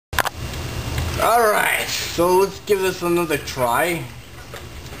Alright, so let's give this another try.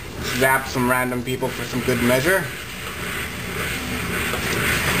 Zap some random people for some good measure.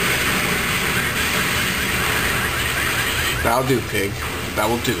 That'll do, pig. That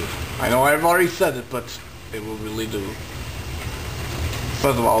will do. I know I've already said it, but it will really do.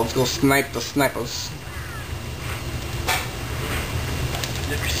 First of all, let's go snipe the snipers.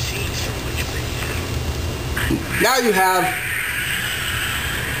 Never seen so much video. Now you have.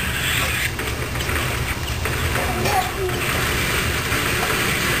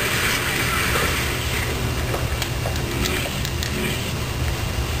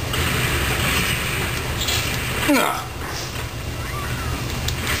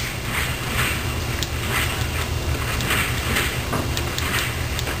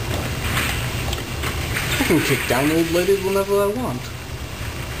 I can kick down old ladies whenever I want.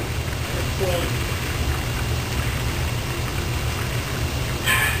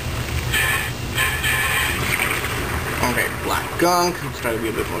 Okay, black gunk. Let's try to be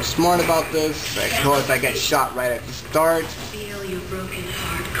a bit more smart about this. Of course, I get shot right at the start. Feel your broken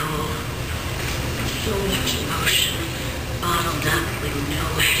heart, Cole. So much emotion bottled up with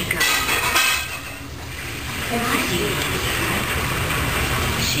nowhere to go. And I do.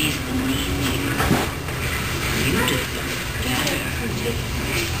 She's beneath you. You deserve better. Just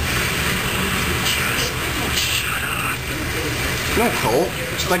shut up. No, Cole.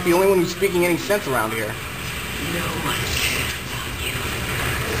 It's like the only one who's speaking any sense around here. No one cares about you.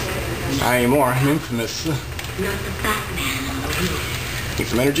 Not anymore. I'm infamous. Not the Batman. Need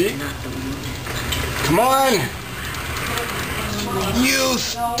some energy? Not the woman. Come on! You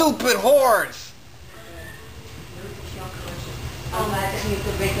stupid whores! Oh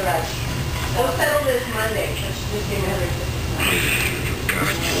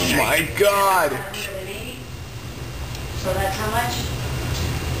my God! So that's how much?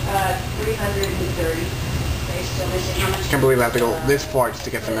 330. They still missing how much? Can't believe I have to go this far just to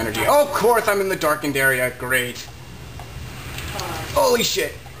get some energy. Oh, of course I'm in the darkened area. Great. Holy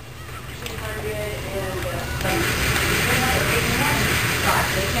shit. 200 and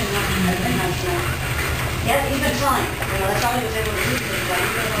yeah, he's been trying. You know, that's all he was able to do.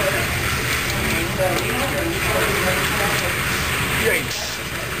 Yikes.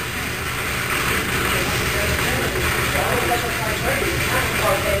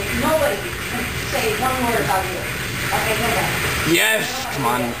 Nobody say one word about you. Okay, nobody. Yes! Come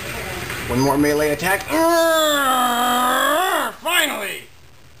on. One more melee attack. Finally!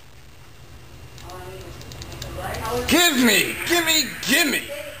 Give me! Gimme! Gimme!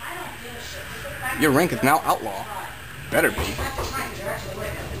 Your rank is now outlaw. Better be.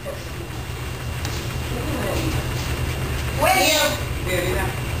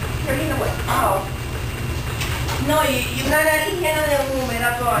 Oh. No, you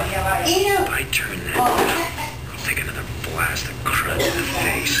I turn that down, I'll take another blast of crud to the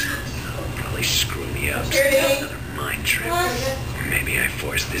face. Probably screw me up. Another mind trip. Or maybe I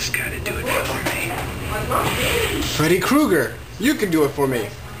force this guy to do it for me. Freddy Krueger, you can do it for me.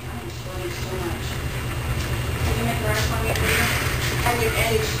 And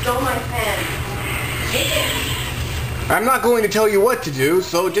you stole my pen. I'm not going to tell you what to do,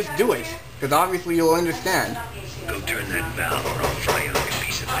 so just do it. Because obviously you'll understand. Go turn that valve or I'll fry you like a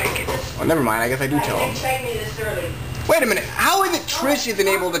piece of bacon. Oh, never mind, I guess I do tell him. Wait a minute, how is it Trish isn't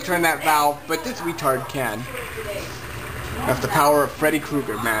able to turn that valve, but this retard can? That's the power of Freddy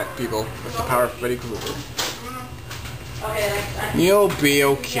Krueger, man, people. That's the power of Freddy Krueger. You'll be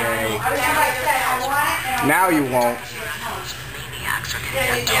okay. Now you won't. Maniacs are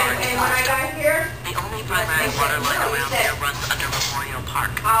getting dark. The only primary water line around here runs under Memorial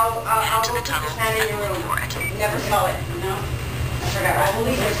Park. Head into the tunnel and look for it. Never saw it, you know? I forgot. I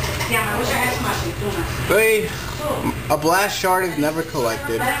believe it. Damn, I wish I had some. Hey, a blast shard is never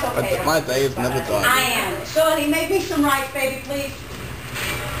collected, but my day is never done. I am. Shorty, make me some rice, baby, please.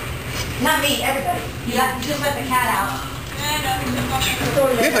 Not me, everybody. You just let the cat out.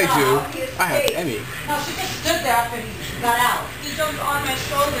 Yes, I do. I have Emmy. No, she just stood there after he got out. He jumped on my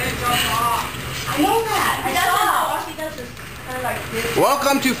shoulder and jumped off. I know that. I saw. All she does is her like this.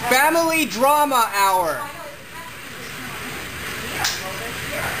 Welcome to Family Drama Hour.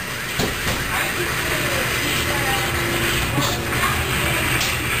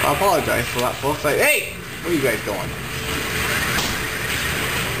 I apologize for that, folks. Hey, where are you guys going?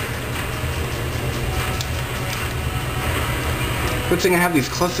 Good thing I have these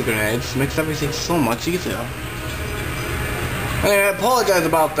cluster grenades. Makes everything so much easier. And I apologize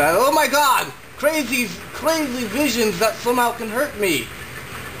about that. Oh my God! Crazy visions that somehow can hurt me.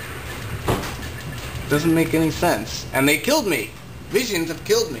 Doesn't make any sense. And they killed me. Visions have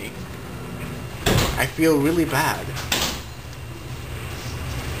killed me. I feel really bad.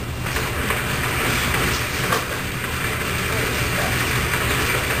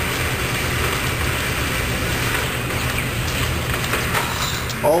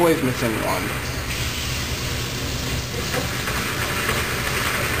 Always missing one.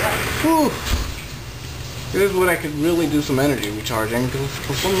 Whew. This is what I could really do some energy recharging, because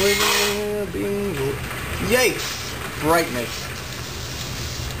for some reason being... Yikes! Brightness.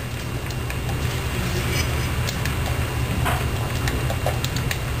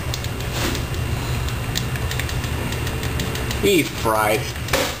 He's fried.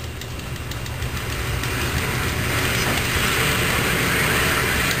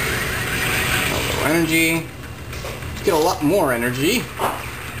 A little energy. Let's get a lot more energy.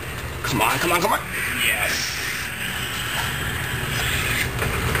 Come on, come on, come on. Yes.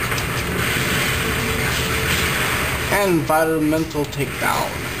 Environmental takedown.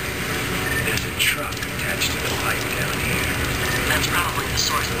 There's a truck attached to the pipe down here. That's probably the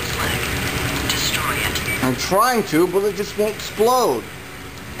source of the flame. Destroy it. I'm trying to, but it just won't explode.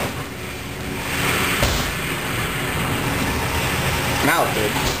 Now it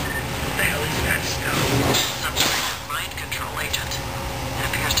did. What the hell is that stuff? Some sort of mind control agent. It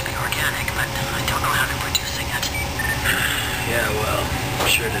appears to be organic, but I don't know how they're producing it. Yeah, well, I'm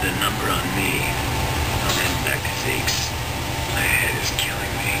sure did a number on me. I'll head back to Zeke's. My head is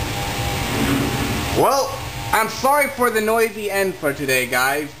killing me. Well, I'm sorry for the noisy end for today,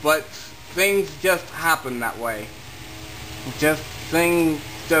 guys, but things just happen that way. Things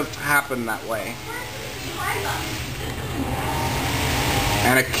just happen that way.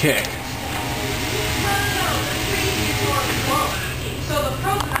 And a kick. So the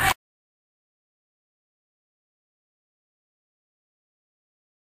program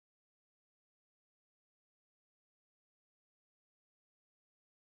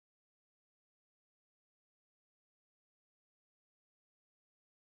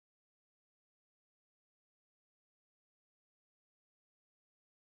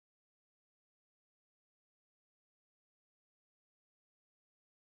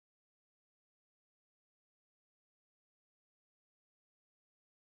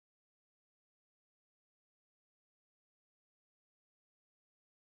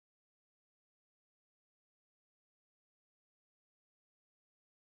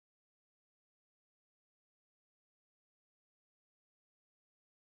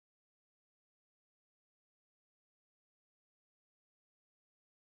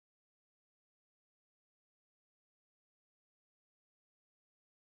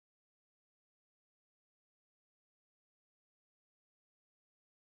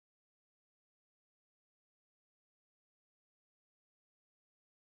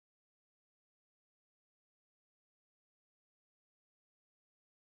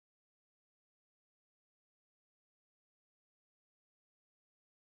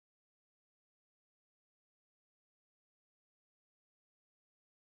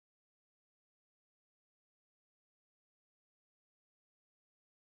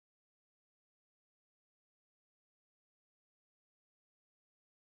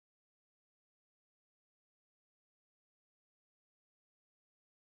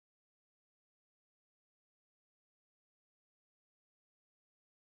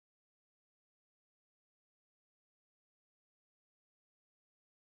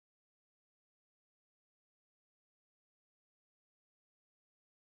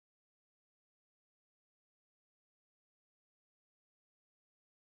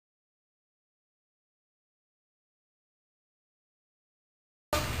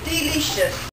delicious.